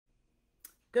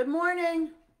Good morning.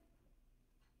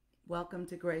 Welcome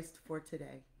to Grace for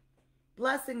Today.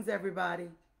 Blessings, everybody.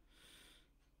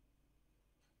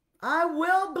 I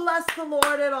will bless the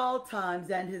Lord at all times,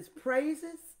 and his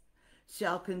praises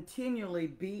shall continually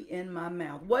be in my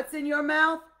mouth. What's in your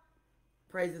mouth?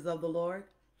 Praises of the Lord.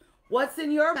 What's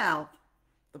in your mouth?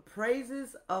 The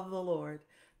praises of the Lord.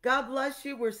 God bless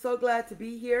you. We're so glad to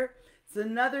be here. It's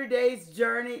another day's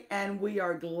journey, and we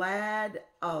are glad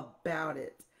about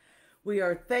it. We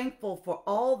are thankful for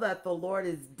all that the Lord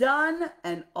has done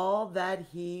and all that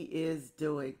he is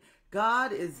doing.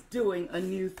 God is doing a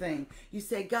new thing. You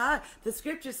say, God, the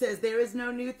scripture says there is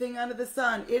no new thing under the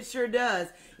sun. It sure does.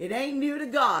 It ain't new to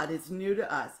God. It's new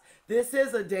to us. This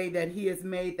is a day that he has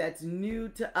made that's new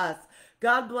to us.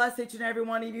 God bless each and every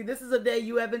one of you. This is a day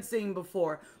you haven't seen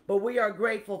before, but we are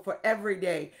grateful for every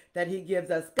day that he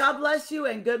gives us. God bless you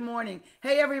and good morning.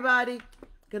 Hey, everybody.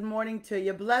 Good morning to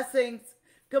you. Blessings.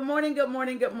 Good morning, good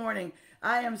morning, good morning.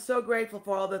 I am so grateful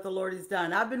for all that the Lord has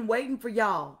done. I've been waiting for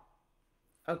y'all.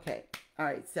 Okay, all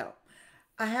right, so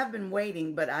I have been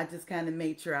waiting, but I just kind of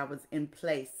made sure I was in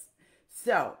place.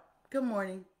 So, good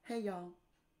morning. Hey, y'all.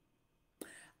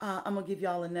 I'm going to give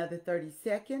y'all another 30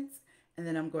 seconds, and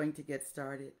then I'm going to get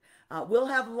started. We'll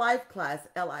have life class,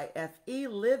 LIFE,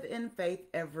 live in faith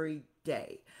every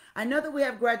day. I know that we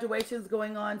have graduations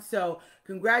going on, so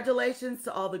congratulations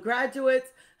to all the graduates.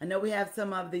 I know we have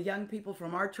some of the young people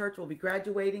from our church will be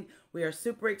graduating. We are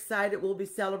super excited. We'll be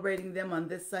celebrating them on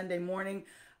this Sunday morning.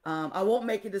 I won't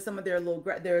make it to some of their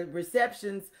their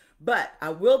receptions, but I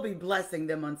will be blessing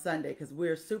them on Sunday because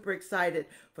we're super excited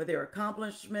for their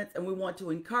accomplishments, and we want to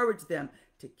encourage them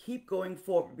to keep going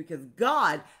forward because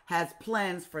God has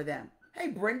plans for them. Hey,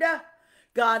 Brenda,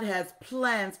 God has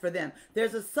plans for them.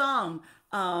 There's a song,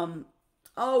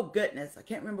 oh goodness, I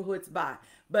can't remember who it's by,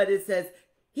 but it says,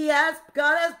 he has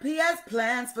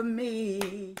plans for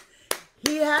me.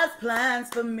 He has plans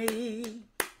for me.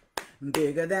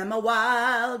 Bigger than my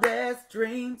wildest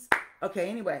dreams. Okay,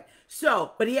 anyway.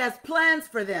 So, but he has plans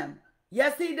for them.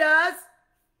 Yes, he does.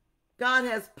 God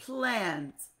has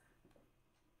plans.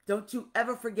 Don't you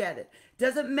ever forget it.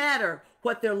 Doesn't matter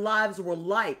what their lives were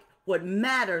like. What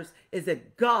matters is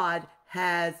that God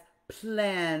has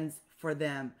plans for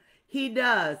them. He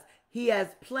does. He has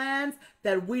plans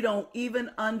that we don't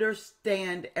even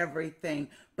understand everything,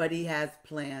 but he has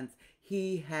plans.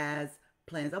 He has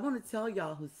plans. I want to tell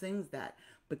y'all who sings that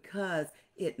because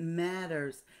it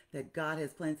matters that God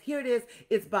has plans. Here it is.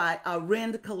 It's by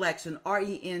Rend Collection,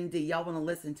 R-E-N-D. Y'all want to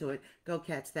listen to it? Go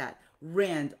catch that.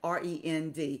 Rend,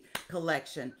 R-E-N-D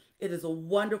Collection. It is a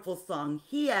wonderful song.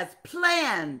 He has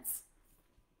plans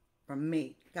for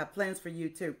me. Got plans for you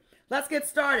too. Let's get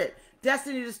started.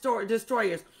 Destiny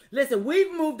Destroyers. Listen,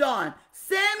 we've moved on.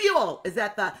 Samuel is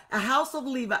at the house of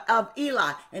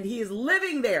Eli, and he is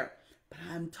living there. But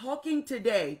I'm talking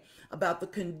today about the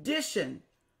condition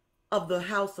of the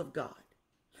house of God.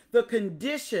 The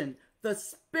condition, the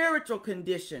spiritual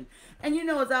condition. And you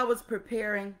know, as I was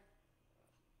preparing,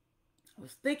 I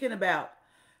was thinking about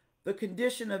the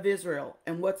condition of Israel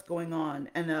and what's going on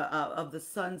and of the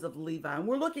sons of Levi. And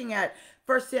we're looking at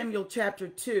 1 Samuel chapter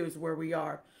 2 is where we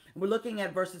are. We're looking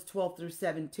at verses 12 through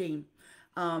 17.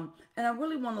 And I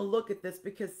really want to look at this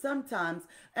because sometimes,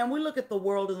 and we look at the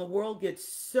world and the world gets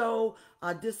so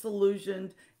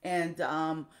disillusioned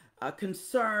and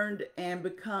concerned and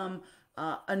become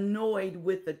annoyed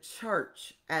with the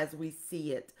church as we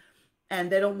see it. And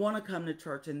they don't want to come to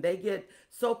church and they get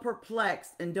so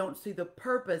perplexed and don't see the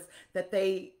purpose that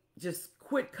they just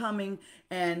quit coming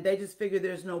and they just figure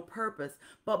there's no purpose.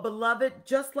 But beloved,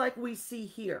 just like we see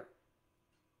here,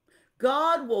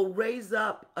 God will raise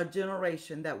up a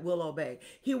generation that will obey.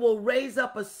 He will raise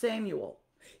up a Samuel.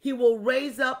 He will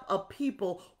raise up a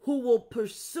people who will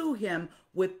pursue him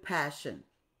with passion.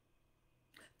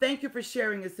 Thank you for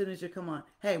sharing as soon as you come on.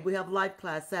 Hey, we have life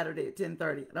class Saturday at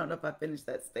 10:30. I don't know if I finished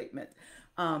that statement.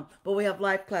 But we have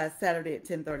life class Saturday at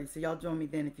 10:30. So y'all join me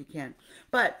then if you can.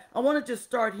 But I want to just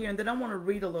start here and then I want to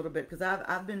read a little bit because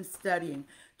I've been studying,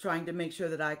 trying to make sure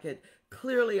that I could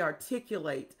clearly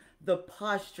articulate the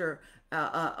posture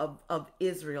of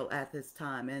Israel at this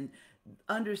time and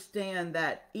understand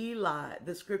that Eli,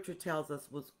 the scripture tells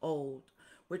us, was old,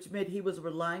 which meant he was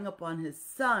relying upon his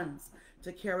sons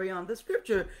to carry on. The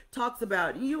scripture talks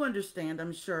about, you understand,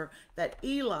 I'm sure, that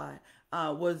Eli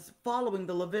was following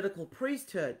the Levitical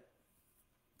priesthood.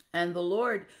 And the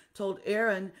Lord told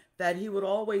Aaron that he would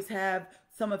always have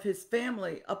some of his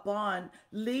family upon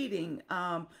leading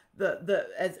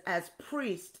as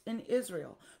priests in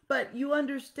Israel. But you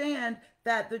understand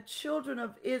that the children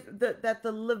of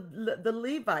the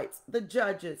Levites, the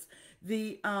judges,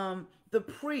 the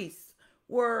priests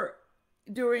were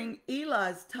during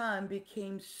Eli's time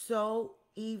became so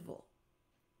evil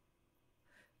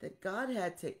that God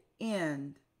had to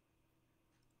end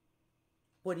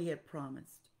what he had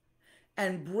promised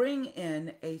and bring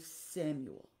in a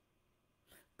Samuel.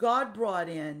 God brought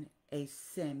in a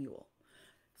Samuel.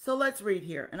 So let's read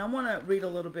here. And I want to read a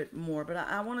little bit more, but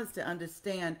I want us to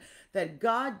understand that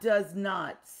God does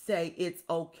not say it's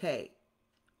okay.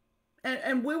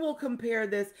 And we will compare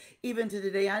this even to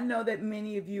today. I know that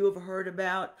many of you have heard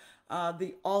about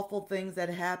the awful things that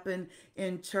happen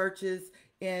in churches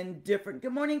in different.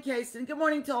 Good morning, Kason. Good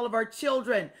morning to all of our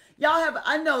children. Y'all have,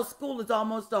 I know school is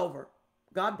almost over.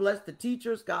 God bless the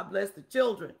teachers. God bless the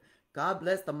children. God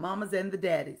bless the mamas and the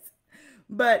daddies.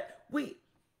 But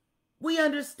we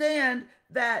understand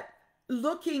that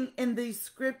looking in these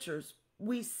scriptures,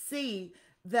 we see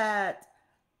that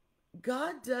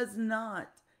God does not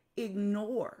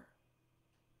ignore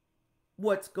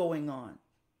what's going on.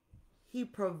 He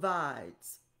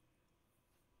provides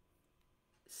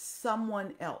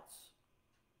someone else,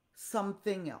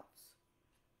 something else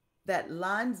that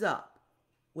lines up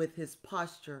with his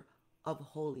posture of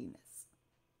holiness.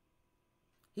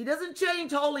 He doesn't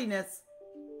change holiness.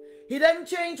 He doesn't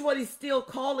change what he's still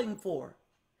calling for.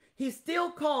 He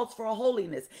still calls for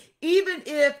holiness, even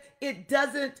if it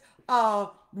doesn't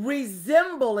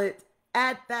resemble it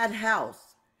at that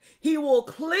house. He will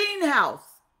clean house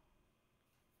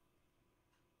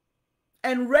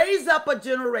and raise up a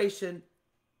generation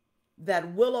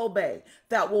that will obey,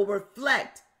 that will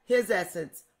reflect his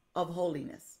essence of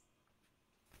holiness.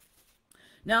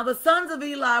 Now the sons of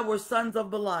Eli were sons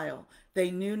of Belial. They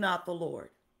knew not the Lord.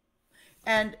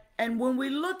 And when we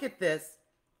look at this,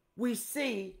 we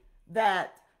see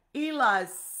that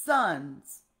Eli's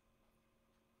sons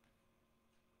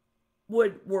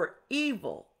were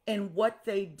evil in what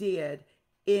they did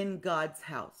in God's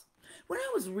house. When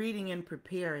I was reading and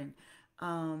preparing,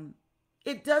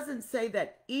 it doesn't say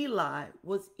that Eli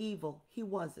was evil. He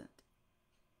wasn't.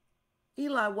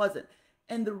 Eli wasn't.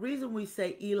 And the reason we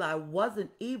say Eli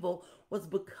wasn't evil was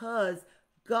because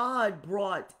God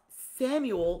brought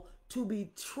Samuel to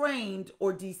be trained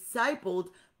or discipled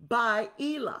by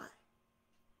Eli.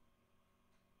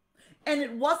 And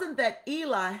it wasn't that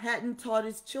Eli hadn't taught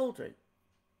his children.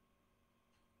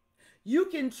 You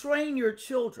can train your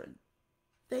children.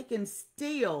 They can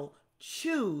still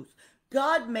choose.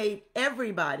 God made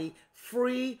everybody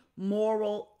free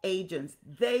moral agents.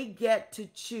 They get to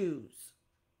choose.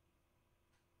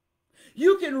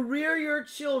 You can rear your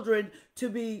children to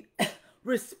be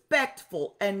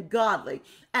respectful and godly,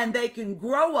 and they can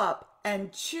grow up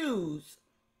and choose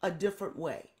a different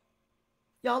way.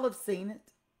 Y'all have seen it.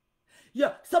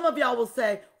 Yeah, some of y'all will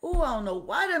say, oh, I don't know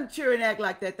why them children act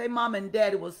like that. Their mom and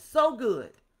daddy was so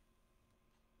good.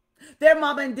 Their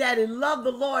mom and daddy love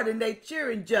the Lord, and they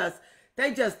children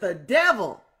they just the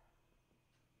devil.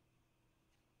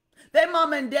 Their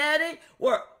mom and daddy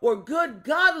were good,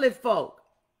 godly folk.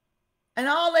 And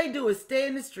all they do is stay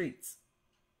in the streets.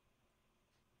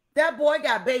 That boy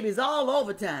got babies all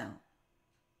over town.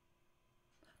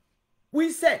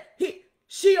 We say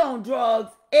she on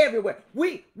drugs everywhere.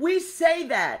 We say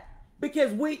that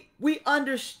because we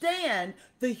understand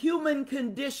the human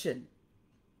condition.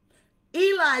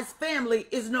 Eli's family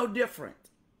is no different.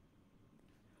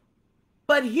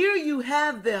 But here you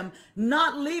have them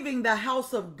not leaving the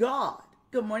house of God.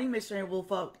 Good morning, Missionary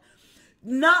Woolfolk.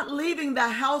 Not leaving the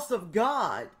house of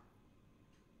God,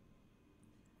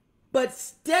 but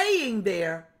staying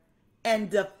there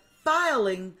and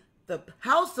defiling the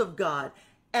house of God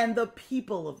and the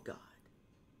people of God.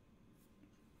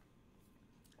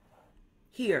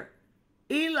 Here,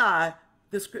 Eli,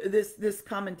 this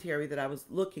commentary that I was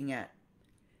looking at,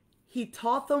 he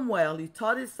taught them well. He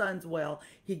taught his sons well.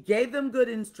 He gave them good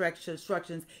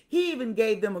instructions. He even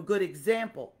gave them a good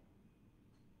example.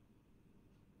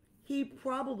 He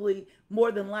probably,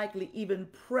 more than likely, even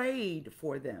prayed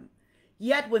for them.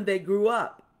 Yet when they grew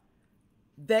up,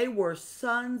 they were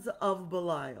sons of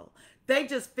Belial. They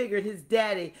just figured his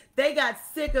daddy, they got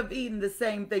sick of eating the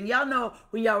same thing. Y'all know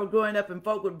when y'all were growing up and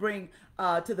folk would bring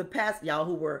to the pastor, y'all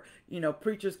who were,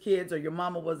 preacher's kids, or your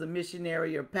mama was a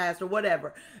missionary or pastor,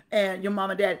 whatever, and your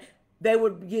mom and dad, they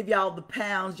would give y'all the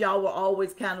pounds. Y'all were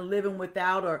always kind of living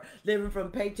without or living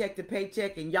from paycheck to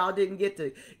paycheck, and y'all didn't get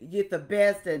the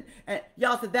best. And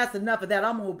y'all said, that's enough of that.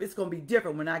 It's going to be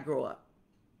different when I grow up.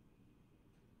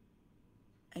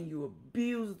 And you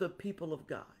abused the people of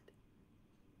God.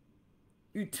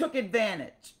 You took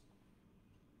advantage.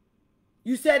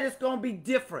 You said it's going to be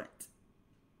different.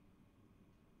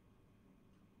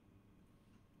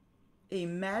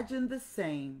 Imagine the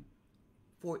same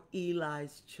for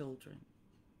Eli's children.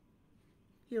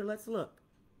 Here, let's look.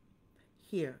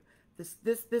 Here,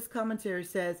 this commentary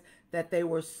says that they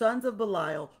were sons of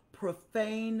Belial,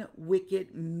 profane,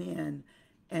 wicked men,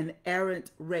 and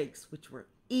errant rakes, which were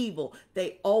evil.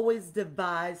 They always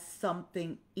devised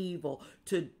something evil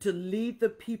to lead the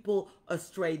people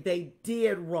astray. They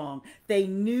did wrong. They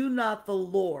knew not the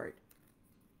Lord.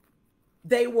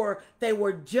 They were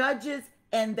judges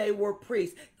and they were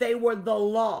priests. They were the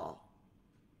law.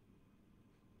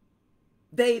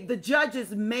 The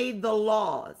judges made the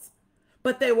laws,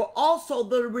 but they were also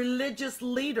the religious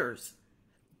leaders.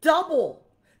 Double.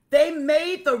 They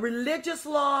made the religious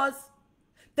laws.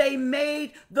 They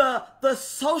made the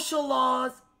social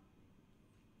laws,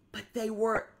 but they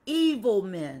were evil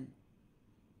men.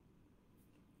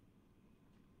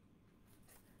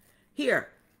 Here,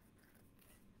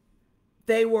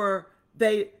 they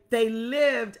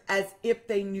lived as if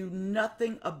they knew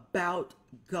nothing about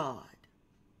God.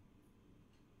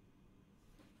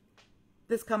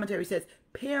 This commentary says,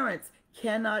 parents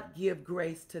cannot give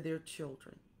grace to their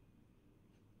children,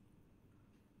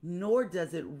 nor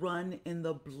does it run in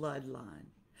the bloodline.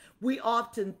 We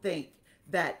often think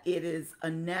that it is a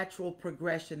natural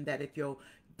progression that if your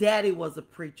daddy was a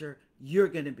preacher, you're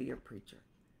going to be a preacher.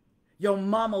 Your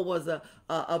mama was a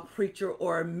preacher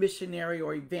or a missionary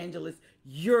or evangelist,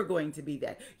 you're going to be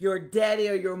that. Your daddy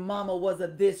or your mama was a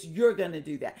this, you're going to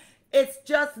do that. It's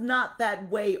just not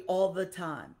that way all the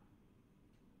time.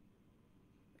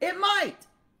 It might,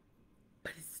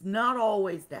 but it's not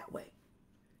always that way.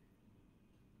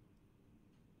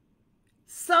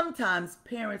 Sometimes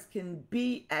parents can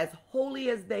be as holy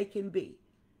as they can be,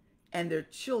 and their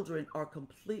children are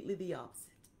completely the opposite.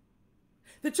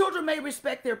 The children may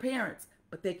respect their parents,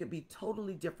 but they could be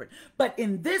totally different. But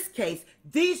in this case,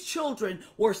 these children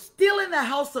were still in the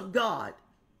house of God,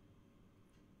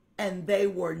 and they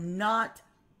were not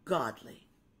godly.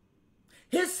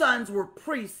 His sons were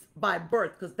priests by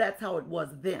birth, because that's how it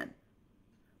was then.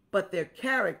 But their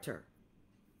character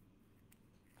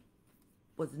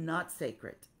was not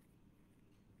sacred.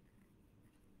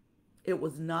 It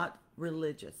was not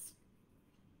religious.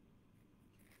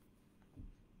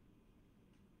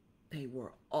 They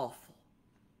were awful.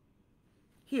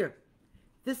 Here,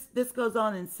 this goes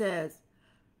on and says,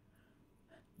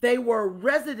 they were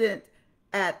resident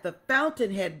at the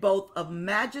fountainhead both of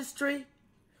magistracy,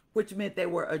 which meant they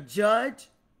were a judge,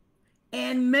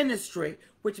 and ministry,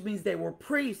 which means they were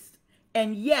priests,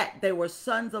 and yet they were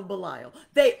sons of Belial.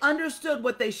 They understood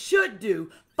what they should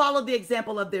do, followed the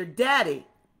example of their daddy,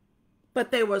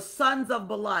 but they were sons of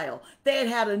Belial. They had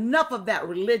had enough of that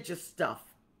religious stuff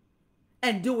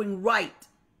and doing right.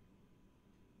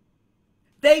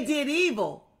 They did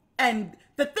evil, and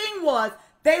the thing was,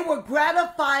 they were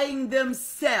gratifying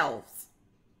themselves.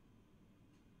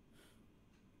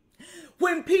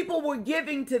 When people were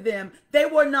giving to them, they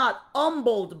were not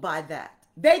humbled by that.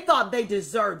 They thought they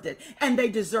deserved it, and they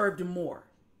deserved more.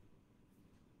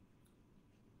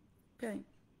 Okay,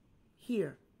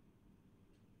 here.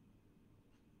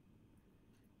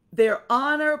 Their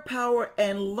honor, power,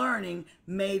 and learning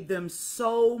made them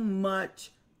so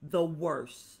much the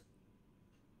worse.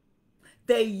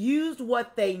 They used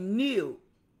what they knew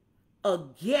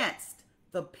against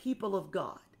the people of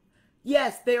God.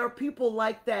 Yes, there are people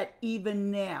like that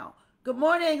even now. Good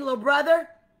morning, little brother.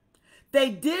 They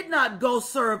did not go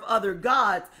serve other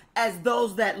gods as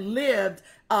those that lived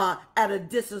at a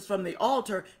distance from the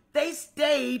altar. They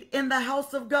stayed in the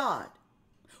house of God,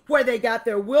 where they got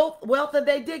their wealth and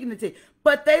their dignity.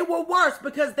 But they were worse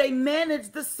because they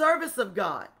managed the service of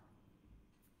God.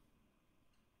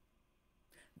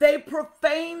 They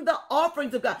profaned the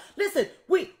offerings of God. Listen,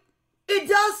 it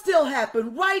does still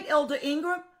happen, right, Elder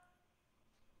Ingram?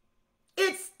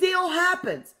 It still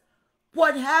happens.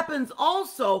 What happens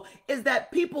also is that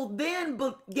people then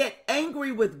get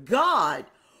angry with God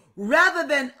rather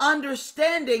than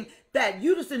understanding that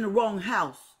you're just in the wrong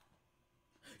house.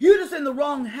 You're just in the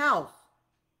wrong house.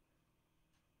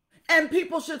 And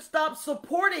people should stop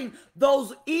supporting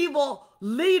those evil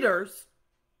leaders.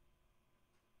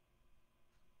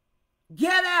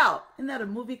 Get Out. Isn't that a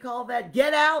movie called that?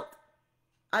 Get Out?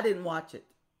 I didn't watch it.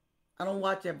 I don't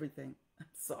watch everything. I'm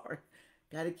sorry.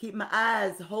 Got to keep my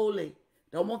eyes holy.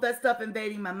 Don't want that stuff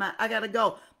invading my mind. I got to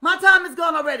go. My time is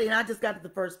gone already, and I just got to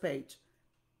the first page.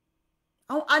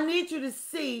 I need you to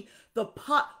see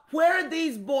where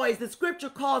these boys, the scripture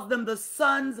calls them the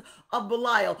sons of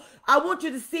Belial. I want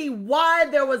you to see why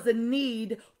there was a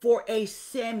need for a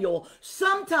Samuel.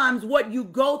 Sometimes what you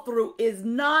go through is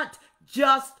not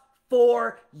just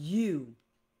for you.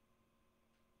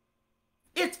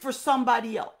 It's for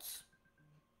somebody else.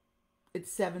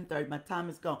 It's 7:30. My time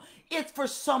is gone. It's for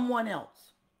someone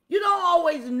else. You don't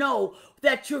always know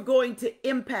that you're going to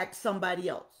impact somebody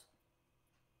else.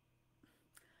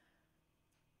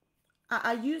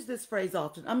 I use this phrase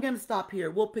often. I'm going to stop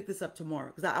here. We'll pick this up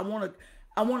tomorrow because I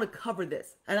want to cover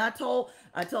this. And I told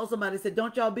somebody, I said,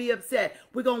 don't y'all be upset.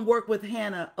 We're going to work with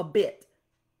Hannah a bit.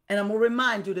 And I'm going to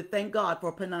remind you to thank God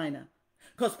for Peninnah.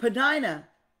 Because Peninnah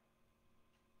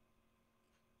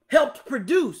helped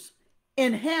produce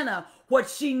in Hannah what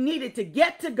she needed to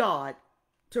get to God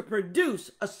to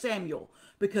produce a Samuel.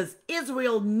 Because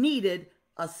Israel needed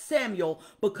a Samuel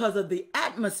because of the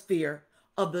atmosphere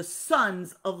of the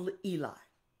sons of Eli.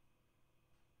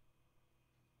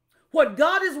 What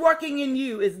God is working in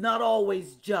you is not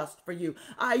always just for you.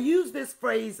 I use this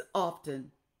phrase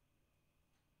often.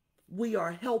 We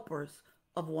are helpers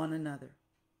of one another.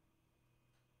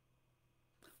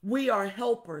 We are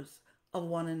helpers of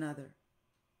one another.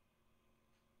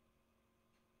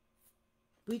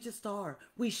 We just are.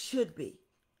 We should be.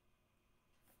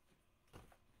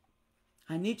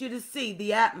 I need you to see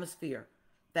the atmosphere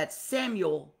that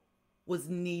Samuel was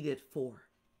needed for.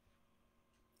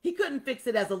 He couldn't fix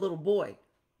it as a little boy,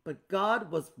 but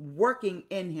God was working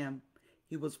in him.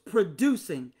 He was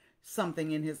producing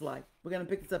something in his life. We're going to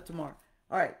pick this up tomorrow.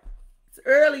 All right. It's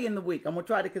early in the week. I'm going to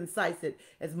try to concise it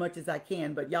as much as I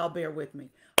can, but y'all bear with me.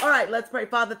 All right, let's pray.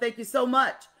 Father, thank you so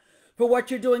much for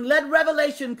what you're doing. Let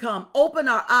revelation come. Open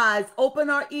our eyes, open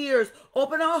our ears,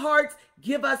 open our hearts.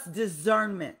 Give us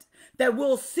discernment that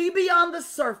we'll see beyond the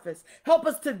surface. Help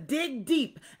us to dig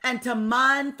deep and to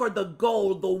mine for the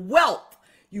gold, the wealth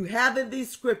you have in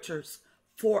these scriptures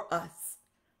for us,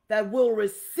 that we'll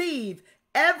receive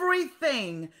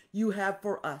everything you have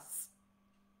for us.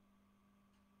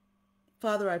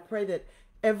 Father, I pray that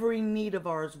every need of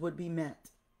ours would be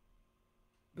met.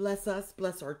 Bless us,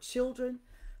 bless our children,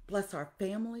 bless our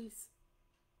families.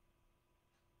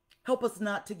 Help us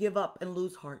not to give up and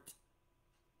lose heart.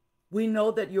 We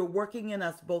know that you're working in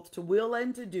us both to will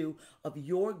and to do of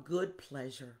your good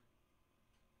pleasure.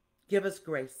 Give us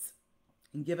grace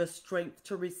and give us strength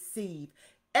to receive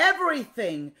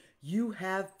everything you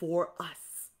have for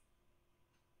us.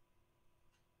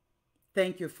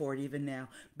 Thank you for it even now.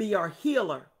 Be our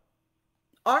healer.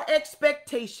 Our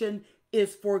expectation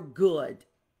is for good.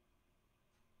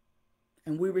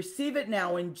 And we receive it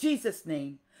now in Jesus'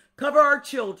 name. Cover our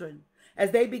children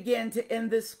as they begin to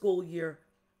end this school year.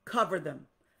 Cover them.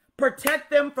 Protect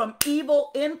them from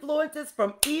evil influences,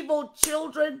 from evil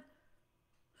children.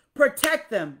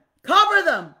 Protect them. Cover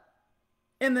them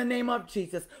in the name of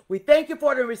Jesus. We thank you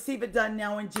for it and receive it done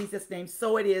now in Jesus' name.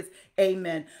 So it is.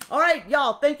 Amen. All right,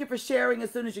 y'all. Thank you for sharing as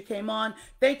soon as you came on.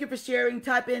 Thank you for sharing.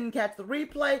 Type in and catch the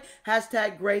replay.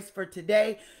 Hashtag grace for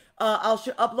today. I'll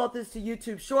upload this to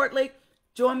YouTube shortly.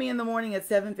 Join me in the morning at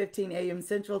 7:15 a.m.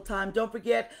 Central Time. Don't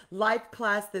forget, Life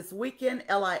class this weekend,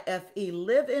 LIFE,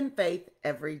 Live in Faith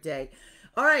every day.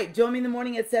 All right, join me in the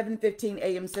morning at 7:15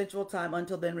 a.m. Central Time.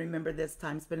 Until then, remember this: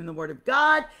 time spent in the Word of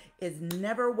God is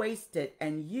never wasted,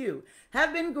 and you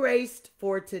have been graced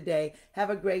for today. Have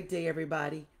a great day,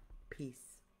 everybody. Peace.